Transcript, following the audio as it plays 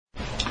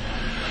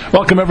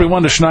Welcome,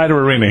 everyone, to Schneider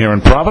Arena here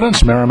in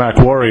Providence. Merrimack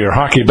Warrior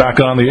hockey back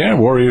on the air.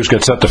 Warriors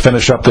get set to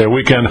finish up their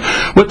weekend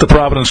with the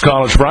Providence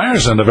College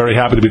Friars, and they're very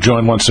happy to be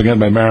joined once again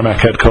by Merrimack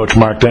head coach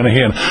Mark Dennehy.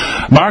 And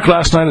Mark,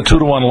 last night a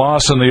 2-1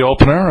 loss in the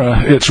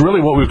opener. It's really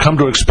what we've come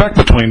to expect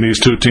between these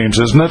two teams,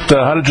 isn't it?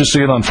 How did you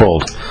see it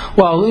unfold?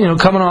 Well,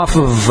 coming off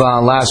of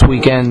last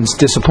weekend's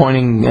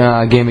disappointing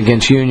game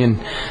against Union,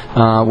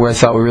 where I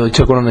thought we really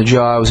took one on the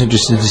jaw, I was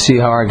interested to see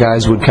how our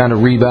guys would kind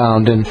of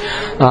rebound. And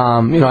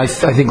I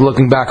think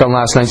looking back on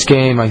last night's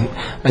game, I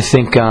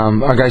think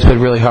our guys played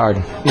really hard.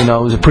 It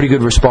was a pretty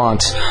good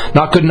response.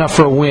 Not good enough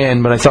for a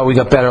win, but I thought we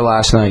got better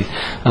last night.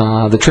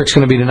 The trick's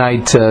going to be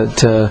tonight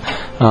to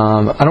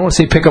I don't want to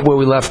say pick up where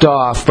we left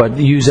off, but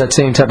use that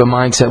same type of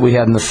mindset we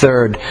had in the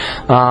third.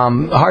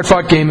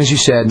 Hard-fought game, as you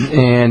said,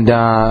 and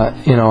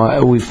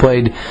we've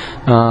played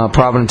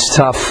Providence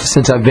tough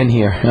since I've been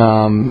here.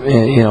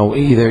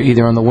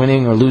 Either on the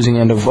winning or losing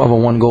end of a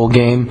one-goal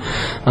game.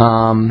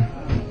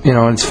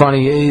 And it's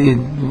funny,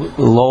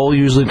 Lowell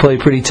usually play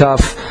pretty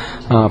tough.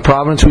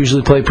 Providence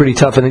usually play pretty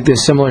tough. I think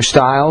there's similar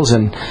styles,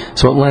 and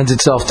so it lends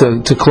itself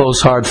to close,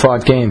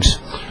 hard-fought games.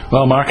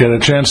 Well, Mark, I had a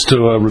chance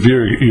to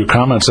review your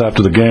comments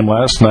after the game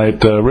last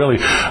night. Really,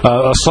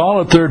 a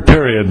solid third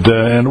period.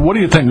 And what do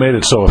you think made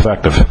it so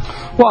effective?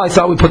 Well, I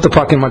thought we put the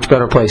puck in much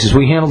better places.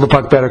 We handled the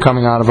puck better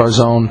coming out of our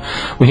zone.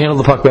 We handled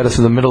the puck better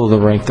through the middle of the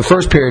rink. The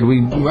first period,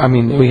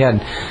 we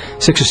had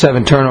 6 or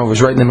 7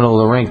 turnovers right in the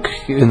middle of the rink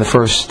in the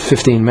first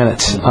 15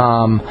 minutes.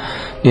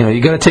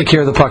 You got to take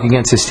care of the puck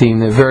against this team.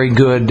 They're very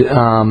good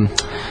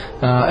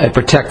at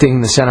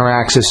protecting the center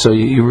axis, so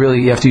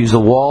you have to use the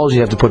walls.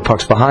 You have to put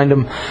pucks behind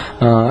them.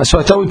 So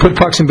I thought we put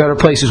pucks in better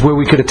places where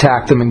we could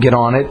attack them and get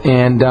on it,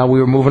 and we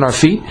were moving our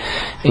feet,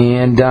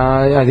 and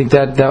I think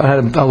that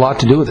had a lot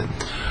to do with it.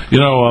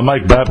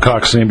 Mike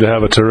Babcock seemed to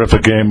have a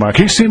terrific game, Mark.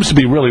 He seems to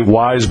be really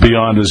wise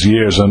beyond his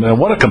years, and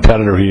what a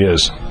competitor he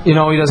is. He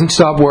doesn't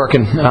stop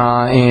working,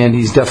 and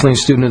he's definitely a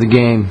student of the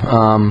game.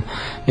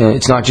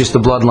 It's not just the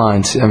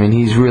bloodlines. I mean,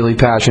 he's really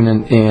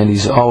passionate, and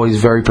he's always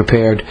very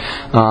prepared.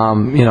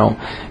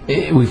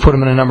 We've put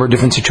him in a number of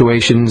different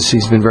situations.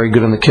 He's been very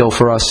good on the kill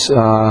for us.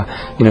 You're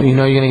going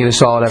to get a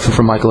solid effort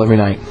from Michael every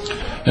night.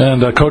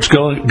 And Coach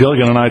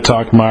Gilligan and I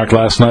talked, Mark,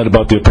 last night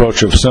about the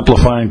approach of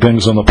simplifying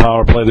things on the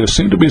power play. There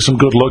seemed to be some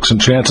good looks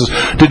and chances.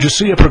 Did you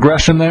see a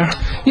progression there?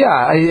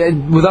 Yeah,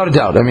 without a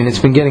doubt. I mean, it's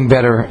been getting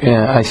better,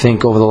 I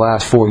think, over the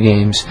last 4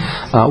 games.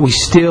 We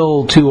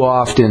still, too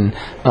often,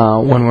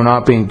 when we're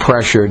not being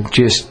pressured,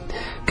 just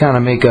kind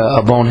of make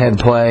a bonehead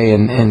play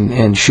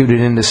and shoot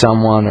it into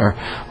someone or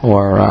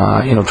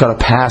try to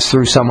pass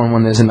through someone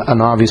when there's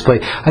an obvious play.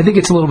 I think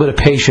it's a little bit of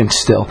patience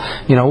still.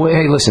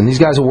 Hey, listen, these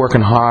guys are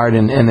working hard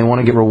and they want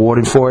to get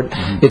rewarded for it.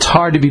 Mm-hmm. It's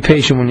hard to be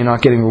patient when you're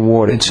not getting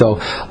rewarded. So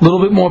a little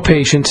bit more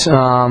patience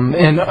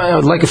and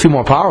I'd like a few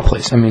more power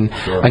plays. I mean,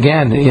 sure.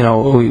 Again,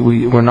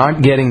 we're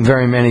not getting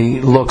very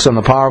many looks on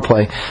the power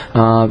play,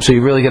 so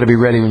you really got to be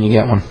ready when you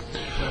get one.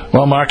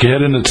 Well, Mark, you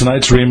head into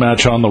tonight's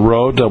rematch on the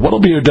road. What will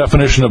be your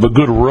definition of a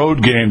good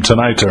road game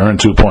tonight to earn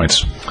 2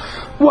 points?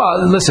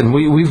 Well, listen,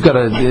 we've got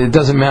to. It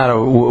doesn't matter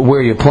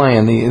where you're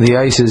playing. The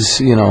ice is,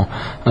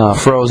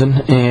 frozen,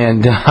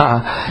 and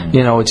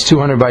it's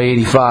 200 by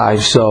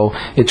 85. So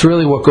it's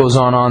really what goes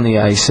on the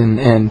ice.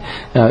 And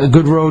a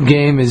good road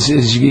game is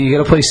you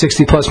got to play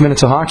 60+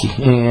 minutes of hockey.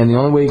 And the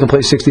only way you can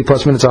play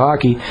 60+ minutes of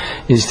hockey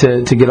is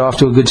to get off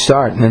to a good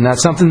start. And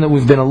that's something that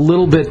we've been a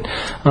little bit,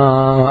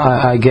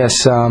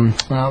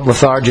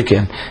 lethargic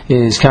in.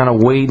 Is kind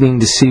of waiting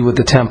to see what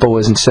the tempo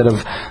is instead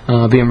of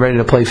being ready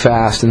to play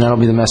fast. And that'll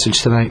be the message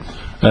tonight.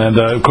 And,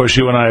 of course,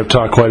 you and I have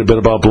talked quite a bit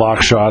about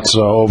block shots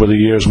over the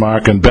years,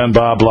 Mark. And Ben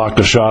Bob blocked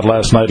a shot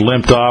last night,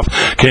 limped off,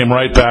 came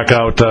right back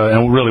out,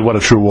 and really what a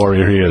true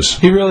warrior he is.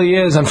 He really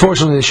is.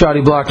 Unfortunately, the shot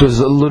he blocked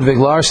was Ludwig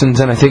Larsson's,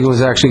 and I think it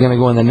was actually going to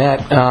go in the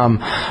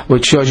net,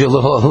 which shows you a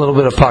little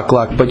bit of puck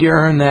luck. But you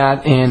earn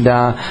that. And,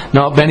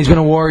 no, Benny's been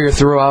a warrior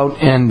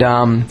throughout, and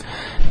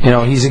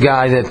he's a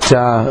guy that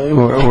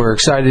we're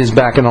excited is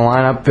back in the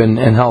lineup and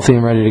healthy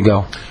and ready to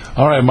go.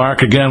 All right,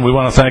 Mark, again, we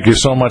want to thank you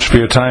so much for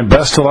your time.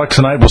 Best of luck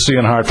tonight. We'll see you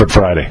in Hartford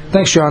Friday.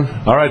 Thanks, John.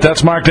 All right,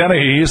 that's Mark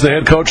Dennehy. He's the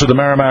head coach of the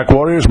Merrimack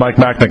Warriors. Mike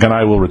Macknick and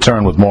I will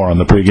return with more on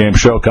the pregame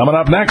show. Coming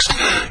up next,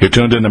 you're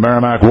tuned in to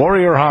Merrimack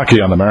Warrior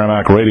Hockey on the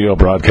Merrimack Radio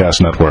Broadcast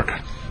Network.